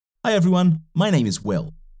Hi everyone, my name is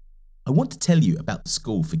Will. I want to tell you about the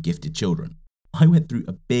School for Gifted Children. I went through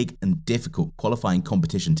a big and difficult qualifying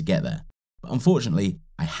competition to get there, but unfortunately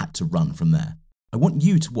I had to run from there. I want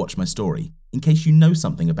you to watch my story in case you know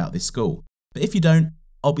something about this school, but if you don't,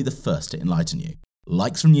 I'll be the first to enlighten you.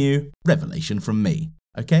 Likes from you, revelation from me,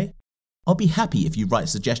 okay? I'll be happy if you write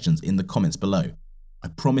suggestions in the comments below. I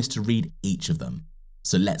promise to read each of them.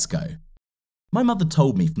 So let's go. My mother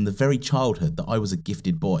told me from the very childhood that I was a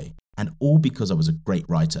gifted boy, and all because I was a great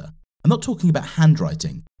writer. I'm not talking about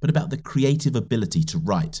handwriting, but about the creative ability to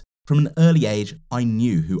write. From an early age, I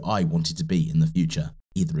knew who I wanted to be in the future,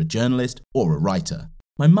 either a journalist or a writer.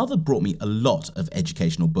 My mother brought me a lot of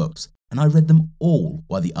educational books, and I read them all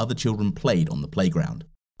while the other children played on the playground.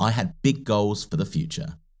 I had big goals for the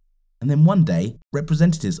future. And then one day,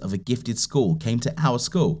 representatives of a gifted school came to our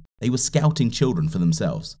school. They were scouting children for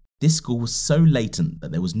themselves. This school was so latent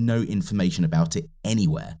that there was no information about it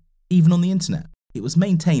anywhere, even on the internet. It was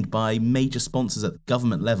maintained by major sponsors at the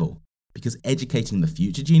government level because educating the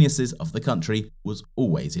future geniuses of the country was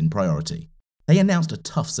always in priority. They announced a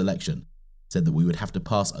tough selection, said that we would have to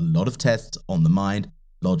pass a lot of tests on the mind,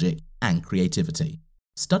 logic, and creativity.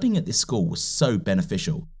 Studying at this school was so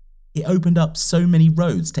beneficial. It opened up so many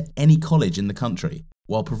roads to any college in the country,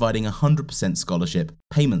 while providing 100% scholarship,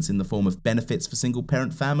 payments in the form of benefits for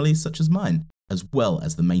single-parent families such as mine, as well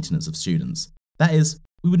as the maintenance of students. That is,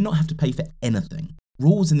 we would not have to pay for anything.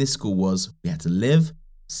 Rules in this school was we had to live,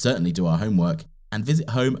 certainly do our homework, and visit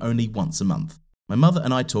home only once a month. My mother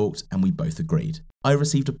and I talked and we both agreed. I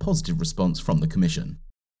received a positive response from the commission.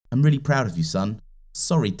 I'm really proud of you, son.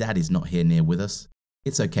 Sorry Daddy's not here near with us.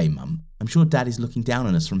 It's okay, Mum. I'm sure Daddy's looking down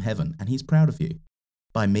on us from heaven and he's proud of you.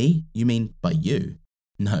 By me? You mean by you?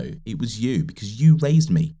 No, it was you because you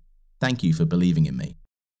raised me. Thank you for believing in me.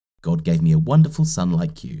 God gave me a wonderful son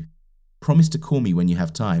like you. Promise to call me when you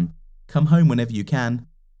have time, come home whenever you can,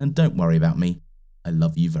 and don't worry about me. I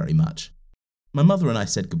love you very much. My mother and I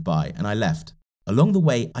said goodbye and I left. Along the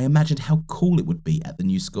way, I imagined how cool it would be at the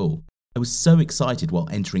new school. I was so excited while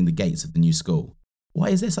entering the gates of the new school. Why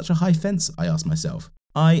is there such a high fence? I asked myself.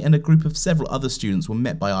 I and a group of several other students were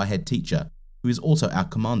met by our head teacher, who is also our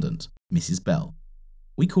commandant, Mrs. Bell.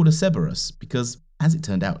 We called her Cerberus because, as it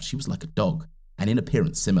turned out, she was like a dog, and in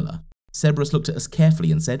appearance similar. Cerberus looked at us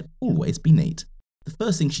carefully and said, "Always be neat." The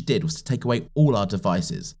first thing she did was to take away all our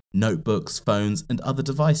devices, notebooks, phones, and other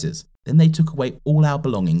devices. Then they took away all our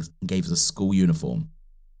belongings and gave us a school uniform.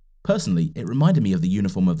 Personally, it reminded me of the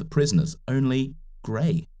uniform of the prisoners, only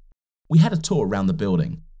grey. We had a tour around the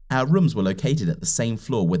building. Our rooms were located at the same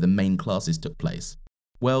floor where the main classes took place.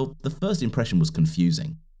 Well, the first impression was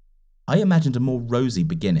confusing. I imagined a more rosy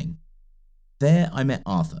beginning. There I met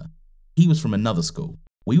Arthur. He was from another school.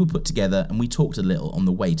 We were put together and we talked a little on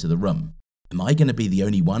the way to the room. Am I going to be the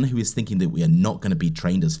only one who is thinking that we are not going to be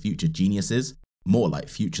trained as future geniuses? More like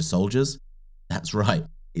future soldiers? That's right,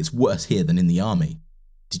 it's worse here than in the army.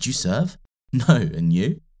 Did you serve? No, and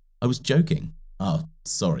you? I was joking. Oh,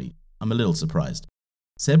 sorry, I'm a little surprised.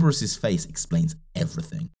 Cerberus's face explains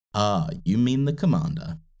everything. Ah, you mean the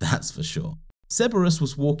commander. That's for sure. Cerberus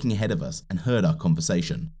was walking ahead of us and heard our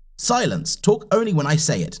conversation. Silence! Talk only when I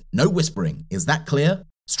say it. No whispering. Is that clear?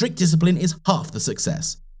 Strict discipline is half the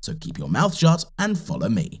success. So keep your mouth shut and follow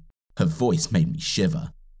me. Her voice made me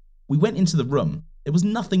shiver. We went into the room. There was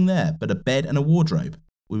nothing there but a bed and a wardrobe.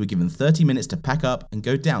 We were given 30 minutes to pack up and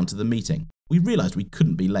go down to the meeting. We realized we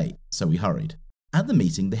couldn't be late, so we hurried. At the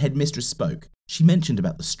meeting, the headmistress spoke. She mentioned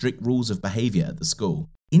about the strict rules of behavior at the school.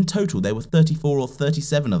 In total, there were 34 or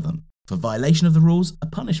 37 of them. For violation of the rules, a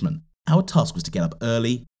punishment. Our task was to get up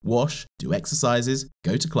early, wash, do exercises,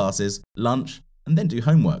 go to classes, lunch, and then do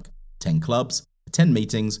homework, attend clubs, attend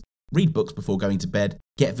meetings, read books before going to bed,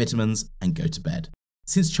 get vitamins, and go to bed.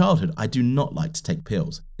 Since childhood, I do not like to take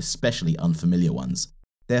pills, especially unfamiliar ones.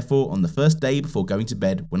 Therefore, on the first day before going to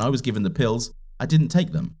bed, when I was given the pills, I didn't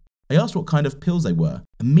take them. I asked what kind of pills they were.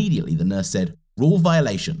 Immediately, the nurse said, "Rule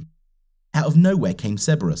violation." Out of nowhere came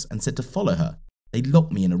Cerberus and said to follow her. They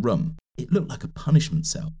locked me in a room. It looked like a punishment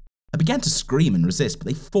cell. I began to scream and resist, but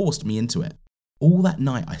they forced me into it. All that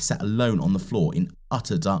night, I sat alone on the floor in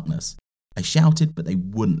utter darkness. I shouted, but they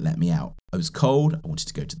wouldn't let me out. I was cold, I wanted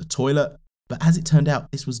to go to the toilet, but as it turned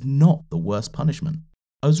out, this was not the worst punishment.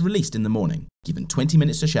 I was released in the morning, given 20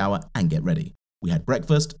 minutes to shower and get ready. We had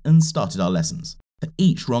breakfast and started our lessons. For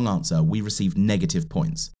each wrong answer, we received negative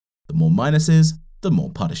points. The more minuses, the more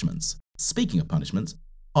punishments. Speaking of punishments,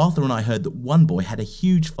 Arthur and I heard that one boy had a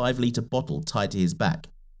huge 5-litre bottle tied to his back,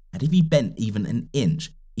 and if he bent even an inch,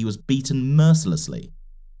 he was beaten mercilessly.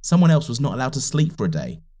 Someone else was not allowed to sleep for a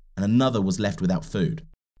day, and another was left without food.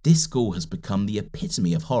 This school has become the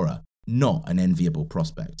epitome of horror, not an enviable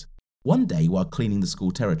prospect. One day, while cleaning the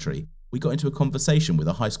school territory, we got into a conversation with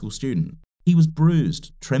a high school student. He was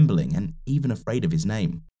bruised, trembling, and even afraid of his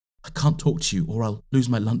name. "I can't talk to you or I'll lose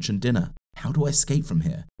my lunch and dinner. How do I escape from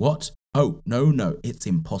here?" "What? Oh, no, it's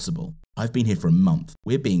impossible. I've been here for a month.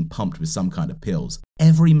 We're being pumped with some kind of pills.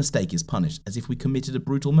 Every mistake is punished as if we committed a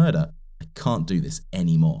brutal murder. I can't do this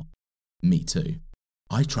anymore." Me too.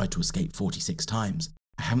 I tried to escape 46 times.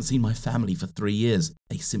 I haven't seen my family for 3 years.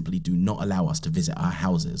 They simply do not allow us to visit our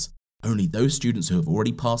houses. Only those students who have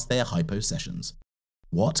already passed their hypo sessions.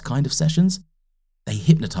 What kind of sessions? They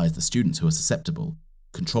hypnotize the students who are susceptible,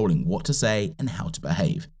 controlling what to say and how to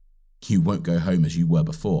behave. You won't go home as you were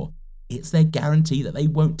before. It's their guarantee that they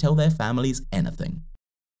won't tell their families anything.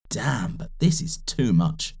 Damn, but this is too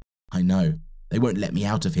much. I know. They won't let me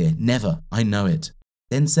out of here. Never. I know it.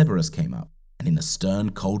 Then Cerberus came up, and in a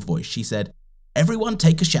stern, cold voice she said, "Everyone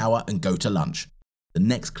take a shower and go to lunch." The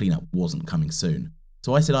next cleanup wasn't coming soon,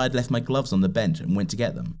 so I said I had left my gloves on the bench and went to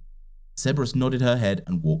get them. Cerberus nodded her head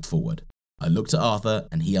and walked forward. I looked at Arthur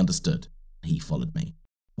and he understood. He followed me.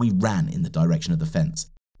 We ran in the direction of the fence.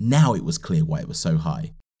 Now it was clear why it was so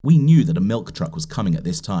high. We knew that a milk truck was coming at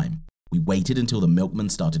this time. We waited until the milkman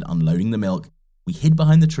started unloading the milk. We hid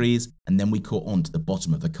behind the trees and then we caught on to the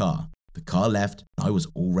bottom of the car. The car left and I was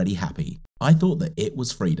already happy. I thought that it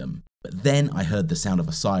was freedom. But then I heard the sound of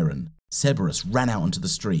a siren. Cerberus ran out onto the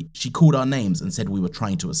street. She called our names and said we were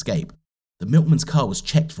trying to escape. The milkman's car was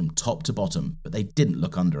checked from top to bottom, but they didn't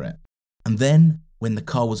look under it. And then, when the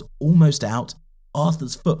car was almost out,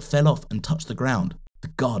 Arthur's foot fell off and touched the ground. The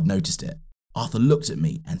guard noticed it. Arthur looked at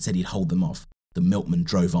me and said he'd hold them off. The milkman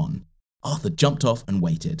drove on. Arthur jumped off and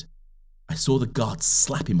waited. I saw the guard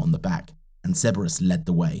slap him on the back, and Cerberus led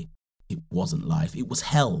the way. It wasn't life, it was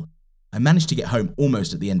hell. I managed to get home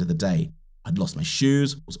almost at the end of the day. I'd lost my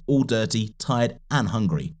shoes, was all dirty, tired and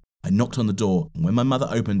hungry. I knocked on the door and when my mother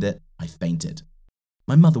opened it, I fainted.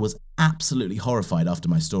 My mother was absolutely horrified after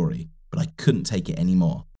my story, but I couldn't take it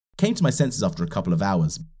anymore. Came to my senses after a couple of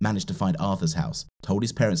hours, managed to find Arthur's house, told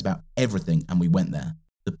his parents about everything and we went there.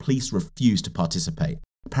 The police refused to participate.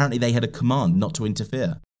 Apparently they had a command not to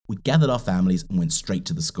interfere. We gathered our families and went straight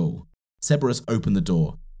to the school. Cerberus opened the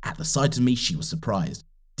door. At the sight of me, she was surprised.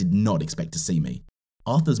 Did not expect to see me.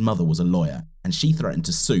 Arthur's mother was a lawyer, and she threatened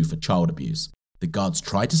to sue for child abuse. The guards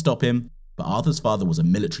tried to stop him, but Arthur's father was a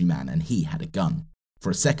military man and he had a gun. For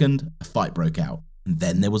a second, a fight broke out, and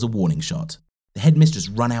then there was a warning shot. The headmistress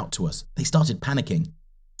ran out to us. They started panicking.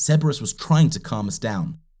 Cerberus was trying to calm us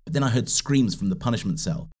down, but then I heard screams from the punishment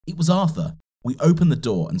cell. It was Arthur. We opened the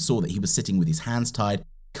door and saw that he was sitting with his hands tied,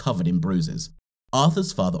 covered in bruises.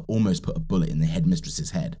 Arthur's father almost put a bullet in the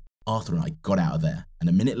headmistress's head. Arthur and I got out of there, and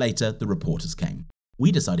a minute later, the reporters came.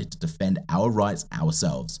 We decided to defend our rights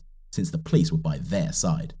ourselves, since the police were by their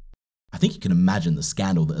side. I think you can imagine the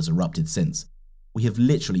scandal that has erupted since. We have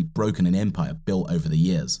literally broken an empire built over the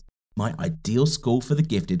years. My ideal school for the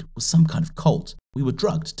gifted was some kind of cult. We were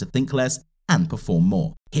drugged to think less and perform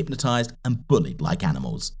more, hypnotized and bullied like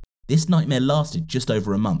animals. This nightmare lasted just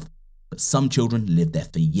over a month, but some children lived there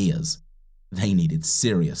for years. They needed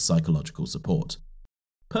serious psychological support.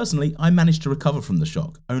 Personally, I managed to recover from the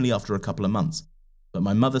shock only after a couple of months, but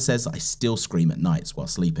my mother says I still scream at nights while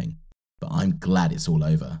sleeping. But I'm glad it's all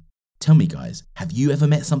over. Tell me guys, have you ever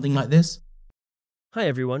met something like this? Hi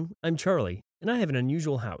everyone, I'm Charlie, and I have an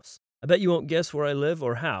unusual house. I bet you won't guess where I live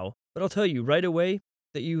or how, but I'll tell you right away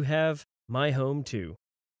that you have my home too.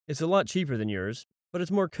 It's a lot cheaper than yours, but it's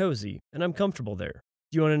more cozy, and I'm comfortable there.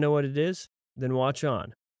 Do you want to know what it is? Then watch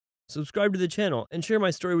on. Subscribe to the channel and share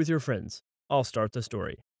my story with your friends. I'll start the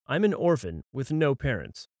story. I'm an orphan with no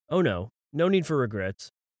parents. Oh no need for regrets.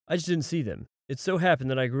 I just didn't see them. It so happened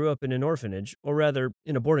that I grew up in an orphanage, or rather,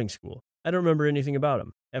 in a boarding school. I don't remember anything about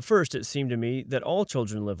them. At first, it seemed to me that all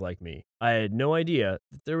children live like me. I had no idea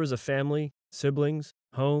that there was a family, siblings,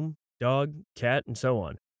 home, dog, cat, and so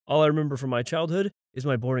on. All I remember from my childhood is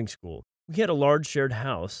my boarding school. We had a large shared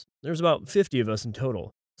house. There was about 50 of us in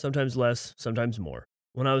total, sometimes less, sometimes more.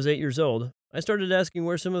 When I was 8 years old, I started asking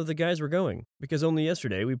where some of the guys were going, because only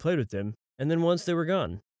yesterday we played with them, and then once they were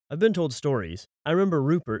gone. I've been told stories. I remember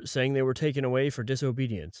Rupert saying they were taken away for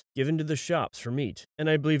disobedience, given to the shops for meat, and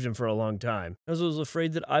I believed him for a long time, as I was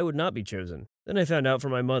afraid that I would not be chosen. Then I found out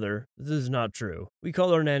from my mother that this is not true. We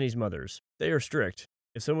call our nannies mothers. They are strict.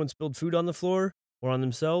 If someone spilled food on the floor, or on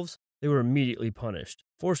themselves, they were immediately punished,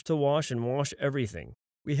 forced to wash everything.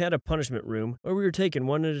 We had a punishment room where we were taken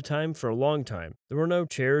one at a time for a long time. There were no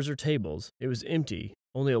chairs or tables. It was empty.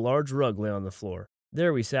 Only a large rug lay on the floor.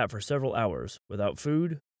 There we sat for several hours, without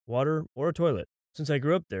food, water, or a toilet. Since I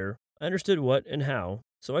grew up there, I understood what and how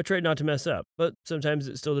so I tried not to mess up, but sometimes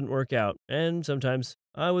it still didn't work out, and sometimes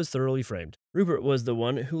I was thoroughly framed. Rupert was the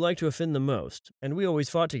one who liked to offend the most, and we always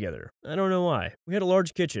fought together. I don't know why. We had a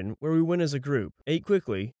large kitchen where we went as a group, ate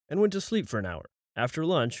quickly, and went to sleep for an hour. After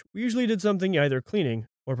lunch, we usually did something either cleaning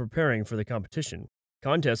or preparing for the competition.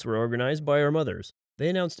 Contests were organized by our mothers. They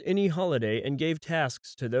announced any holiday and gave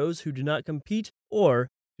tasks to those who did not compete or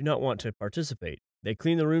do not want to participate. They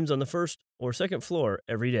cleaned the rooms on the first or second floor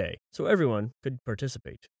every day, so everyone could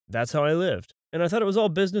participate. That's how I lived, and I thought it was all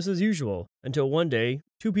business as usual, until one day,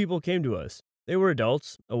 two people came to us. They were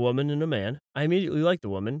adults, a woman and a man. I immediately liked the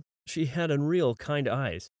woman. She had unreal kind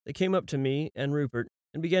eyes. They came up to me and Rupert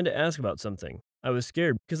and began to ask about something. I was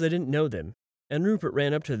scared because I didn't know them, and Rupert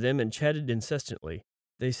ran up to them and chatted incessantly.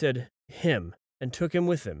 They said, him, and took him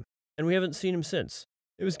with them, and we haven't seen him since.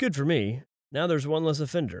 It was good for me. Now there's one less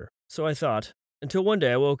offender, so I thought, until one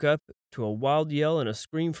day I woke up to a wild yell and a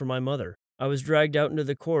scream from my mother. I was dragged out into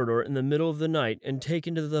the corridor in the middle of the night and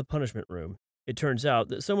taken to the punishment room. It turns out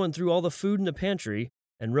that someone threw all the food in the pantry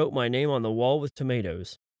and wrote my name on the wall with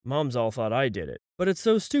tomatoes. Moms all thought I did it. But it's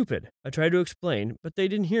so stupid. I tried to explain, but they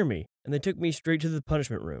didn't hear me, and they took me straight to the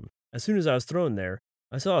punishment room. As soon as I was thrown there,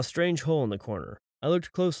 I saw a strange hole in the corner. I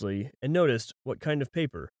looked closely and noticed what kind of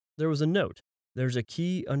paper. There was a note. There's a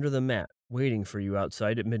key under the mat waiting for you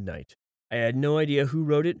outside at midnight. I had no idea who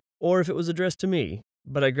wrote it or if it was addressed to me,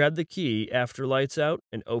 but I grabbed the key after lights out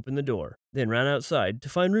and opened the door, then ran outside to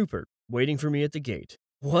find Rupert waiting for me at the gate.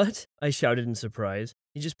 What? I shouted in surprise.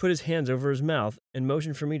 He just put his hands over his mouth and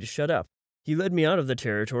motioned for me to shut up. He led me out of the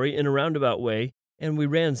territory in a roundabout way, and we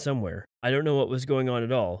ran somewhere. I don't know what was going on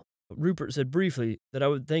at all, but Rupert said briefly that I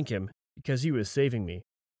would thank him because he was saving me.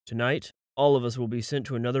 Tonight, all of us will be sent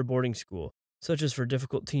to another boarding school, such as for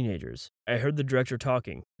difficult teenagers. I heard the director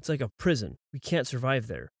talking. It's like a prison. We can't survive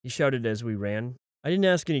there, he shouted as we ran. I didn't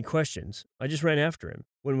ask any questions. I just ran after him.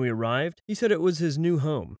 When we arrived, he said it was his new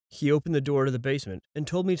home. He opened the door to the basement and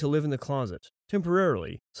told me to live in the closet,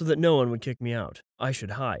 temporarily, so that no one would kick me out. I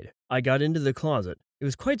should hide. I got into the closet. It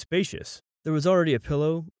was quite spacious. There was already a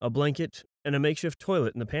pillow, a blanket, and a makeshift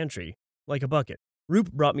toilet in the pantry, like a bucket.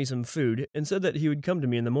 Roop brought me some food and said that he would come to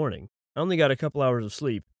me in the morning. I only got a couple hours of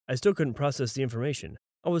sleep. I still couldn't process the information.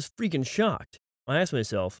 I was freaking shocked. I asked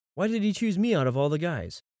myself, why did he choose me out of all the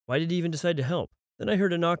guys? Why did he even decide to help? Then I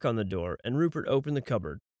heard a knock on the door, and Rupert opened the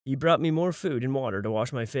cupboard. He brought me more food and water to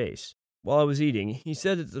wash my face. While I was eating, he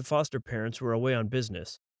said that the foster parents were away on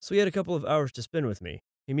business, so he had a couple of hours to spend with me.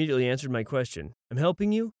 He immediately answered my question. I'm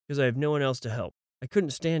helping you because I have no one else to help. I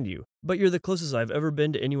couldn't stand you, but you're the closest I've ever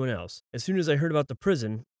been to anyone else. As soon as I heard about the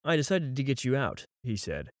prison, I decided to get you out, he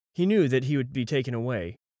said. He knew that he would be taken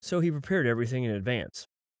away, so he prepared everything in advance.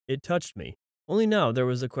 It touched me. Only now there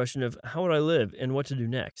was the question of how would I live and what to do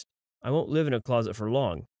next. I won't live in a closet for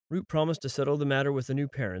long. Root promised to settle the matter with the new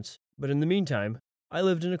parents, but in the meantime, I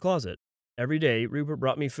lived in a closet. Every day, Rupert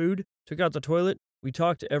brought me food, took out the toilet, we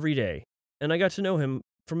talked every day, and I got to know him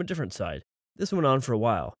from a different side. This went on for a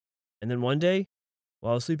while, and then one day,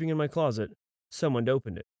 while I was sleeping in my closet, someone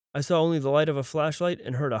opened it. I saw only the light of a flashlight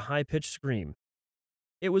and heard a high-pitched scream.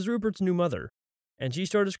 It was Rupert's new mother, and she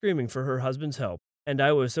started screaming for her husband's help, and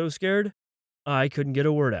I was so scared, I couldn't get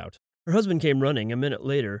a word out. Her husband came running a minute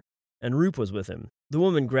later, and Roop was with him. The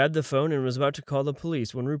woman grabbed the phone and was about to call the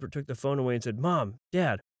police when Rupert took the phone away and said, Mom,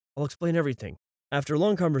 Dad, I'll explain everything. After a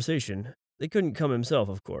long conversation, they couldn't come himself,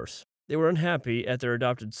 of course. They were unhappy at their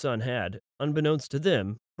adopted son had, unbeknownst to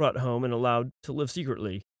them, brought home and allowed to live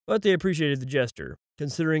secretly, but they appreciated the gesture,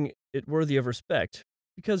 considering it worthy of respect,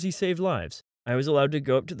 because he saved lives. I was allowed to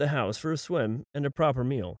go up to the house for a swim and a proper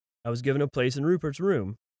meal. I was given a place in Rupert's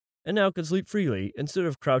room, and now could sleep freely instead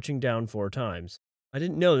of crouching down 4 times. I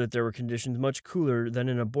didn't know that there were conditions much cooler than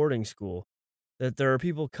in a boarding school, that there are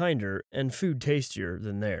people kinder and food tastier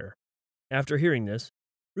than there. After hearing this,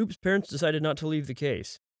 Roop's parents decided not to leave the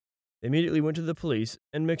case. They immediately went to the police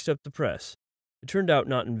and mixed up the press. It turned out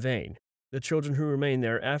not in vain. The children who remained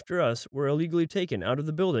there after us were illegally taken out of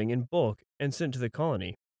the building in bulk and sent to the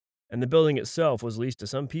colony, and the building itself was leased to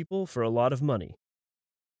some people for a lot of money.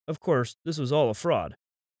 Of course, this was all a fraud,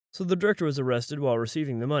 so the director was arrested while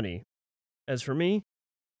receiving the money. As for me,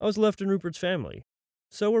 I was left in Rupert's family,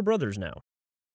 so we're brothers now.